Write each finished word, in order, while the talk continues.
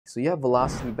So you have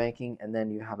velocity banking, and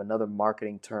then you have another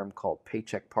marketing term called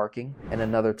paycheck parking and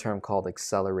another term called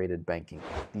accelerated banking.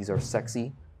 These are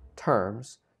sexy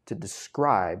terms to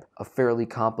describe a fairly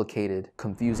complicated,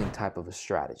 confusing type of a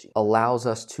strategy. Allows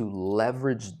us to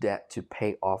leverage debt to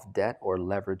pay off debt or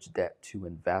leverage debt to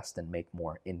invest and make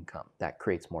more income. That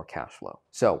creates more cash flow.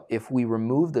 So if we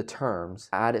remove the terms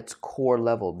at its core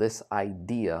level, this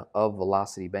idea of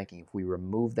velocity banking, if we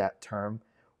remove that term,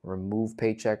 remove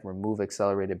paycheck, remove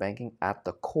accelerated banking, at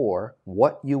the core,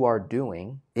 what you are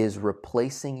doing is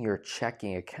replacing your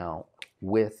checking account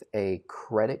with a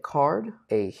credit card,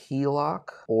 a HELOC,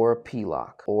 or a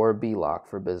PLOC, or a BLOC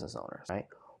for business owners, right?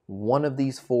 One of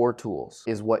these four tools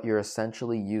is what you're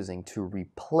essentially using to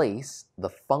replace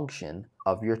the function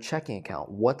of your checking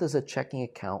account. What does a checking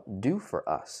account do for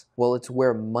us? Well, it's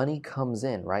where money comes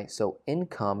in, right? So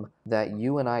income that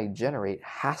you and I generate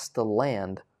has to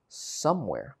land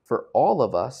somewhere. For all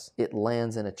of us, it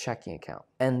lands in a checking account.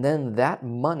 And then that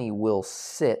money will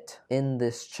sit in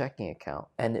this checking account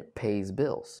and it pays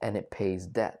bills and it pays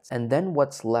debts. And then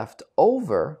what's left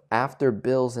over after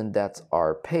bills and debts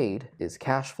are paid is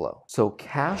cash flow. So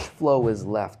cash flow is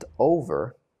left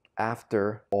over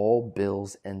after all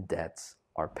bills and debts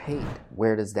are paid.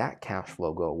 Where does that cash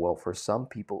flow go? Well, for some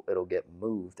people, it'll get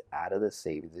moved out of the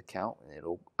savings account and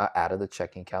it'll out of the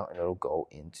checking account and it'll go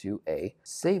into a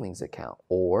savings account,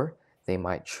 or they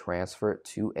might transfer it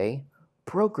to a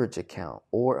brokerage account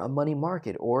or a money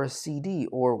market or a CD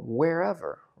or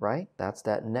wherever, right? That's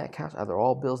that net cash. Either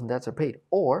all bills and debts are paid,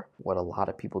 or what a lot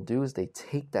of people do is they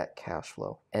take that cash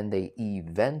flow and they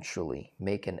eventually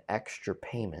make an extra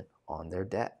payment on their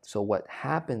debt. So what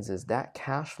happens is that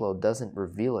cash flow doesn't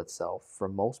reveal itself for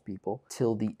most people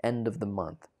till the end of the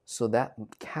month. So that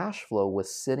cash flow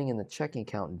was sitting in the checking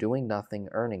account doing nothing,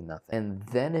 earning nothing. And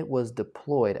then it was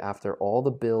deployed after all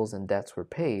the bills and debts were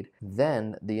paid.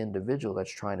 Then the individual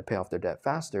that's trying to pay off their debt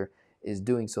faster is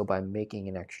doing so by making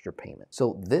an extra payment.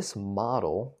 So this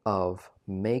model of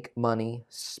make money,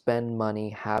 spend money,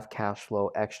 have cash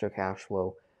flow, extra cash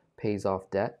flow, pays off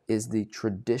debt is the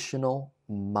traditional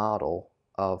model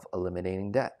of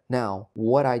eliminating debt. Now,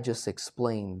 what I just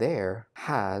explained there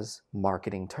has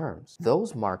marketing terms.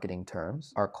 Those marketing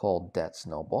terms are called debt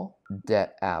snowball,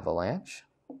 debt avalanche,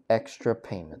 extra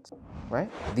payments, right?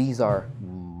 These are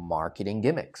marketing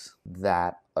gimmicks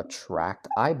that attract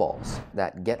eyeballs,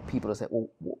 that get people to say, well,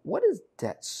 what is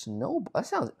debt snowball? That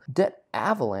sounds, debt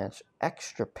avalanche,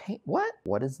 extra pay, what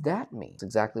does that mean? It's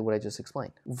exactly what I just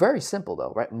explained. Very simple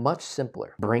though, right? Much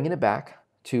simpler. Bringing it back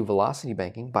to velocity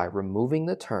banking by removing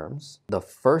the terms, the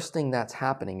first thing that's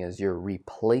happening is you're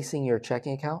replacing your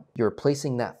checking account. You're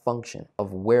replacing that function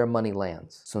of where money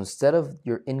lands. So instead of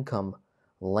your income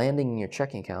landing in your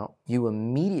checking account, you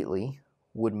immediately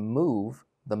would move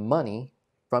the money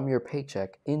from your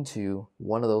paycheck into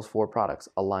one of those four products,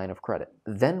 a line of credit.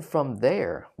 Then from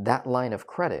there, that line of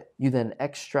credit, you then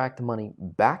extract money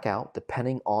back out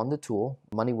depending on the tool.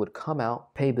 Money would come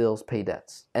out, pay bills, pay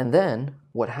debts. And then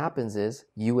what happens is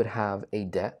you would have a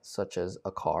debt such as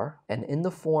a car, and in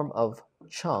the form of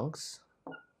chunks,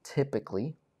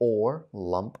 typically, or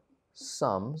lump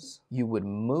sums, you would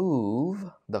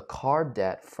move the car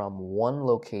debt from one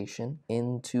location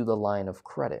into the line of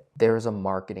credit. There's a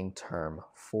marketing term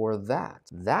for that.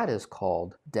 That is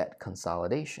called debt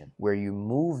consolidation, where you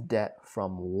move debt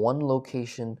from one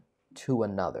location to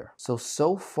another.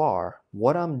 So far,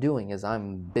 what I'm doing is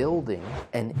I'm building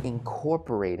and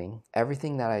incorporating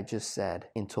everything that I just said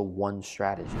into one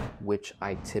strategy, which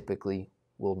I typically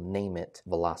will name it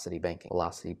velocity banking.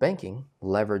 Velocity banking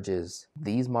leverages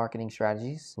these marketing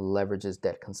strategies, leverages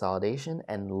debt consolidation,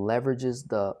 and leverages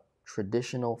the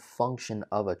traditional function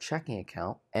of a checking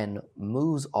account and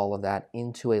moves all of that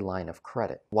into a line of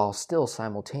credit while still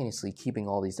simultaneously keeping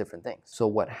all these different things. So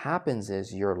what happens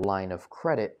is your line of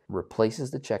credit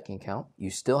replaces the checking account. You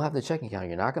still have the checking account.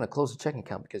 You're not going to close the checking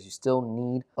account because you still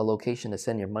need a location to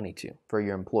send your money to for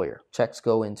your employer. Checks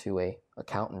go into a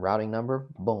account and routing number,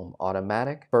 boom,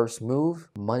 automatic. First move,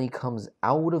 money comes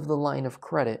out of the line of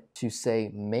credit to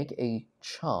say make a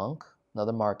chunk,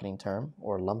 another marketing term,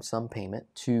 or lump sum payment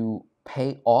to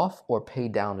pay off or pay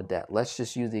down a debt. Let's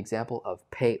just use the example of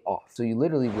pay off. So you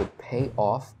literally would pay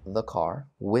off the car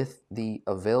with the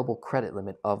available credit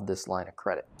limit of this line of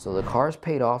credit. So the car is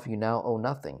paid off, you now owe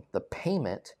nothing. The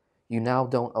payment, you now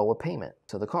don't owe a payment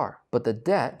to the car. But the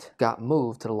debt got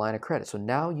moved to the line of credit. So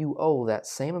now you owe that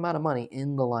same amount of money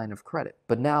in the line of credit.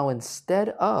 But now instead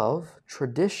of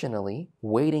traditionally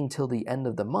waiting till the end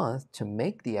of the month to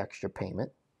make the extra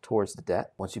payment towards the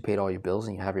debt, once you paid all your bills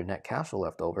and you have your net cash flow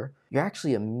left over, you're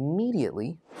actually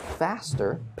immediately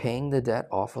faster paying the debt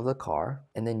off of the car,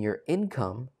 and then your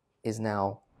income is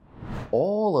now,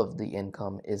 all of the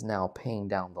income is now paying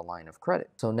down the line of credit.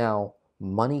 So now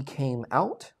money came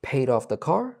out, paid off the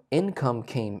car, income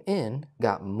came in,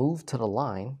 got moved to the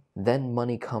line, then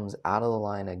money comes out of the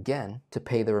line again to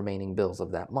pay the remaining bills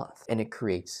of that month. And it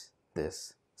creates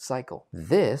this cycle.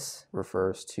 This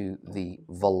refers to the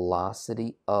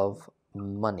velocity of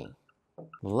money.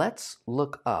 Let's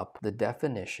look up the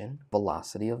definition,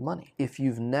 velocity of money. If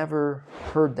you've never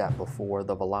heard that before,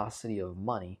 the velocity of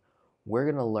money, we're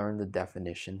going to learn the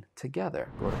definition together.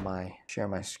 Go to share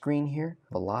my screen here.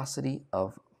 Velocity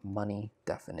of money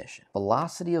definition.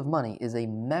 Velocity of money is a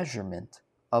measurement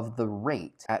of the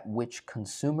rate at which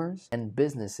consumers and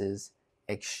businesses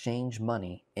exchange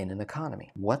money in an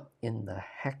economy. What in the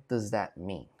heck does that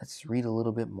mean? Let's read a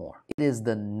little bit more. It is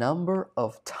the number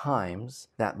of times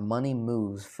that money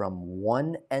moves from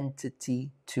one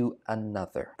entity to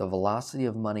another. The velocity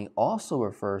of money also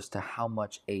refers to how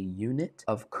much a unit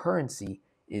of currency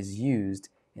is used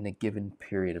in a given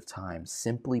period of time.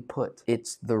 Simply put,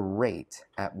 it's the rate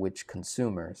at which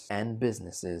consumers and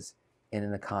businesses in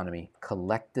an economy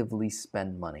collectively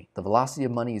spend money. The velocity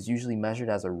of money is usually measured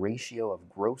as a ratio of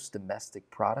gross domestic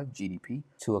product, GDP,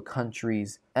 to a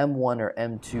country's M1 or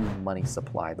M2 money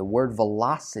supply. The word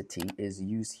velocity is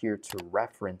used here to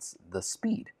reference the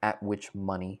speed at which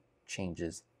money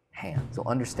changes hands. So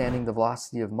understanding the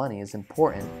velocity of money is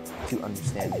important to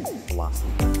understanding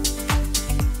velocity.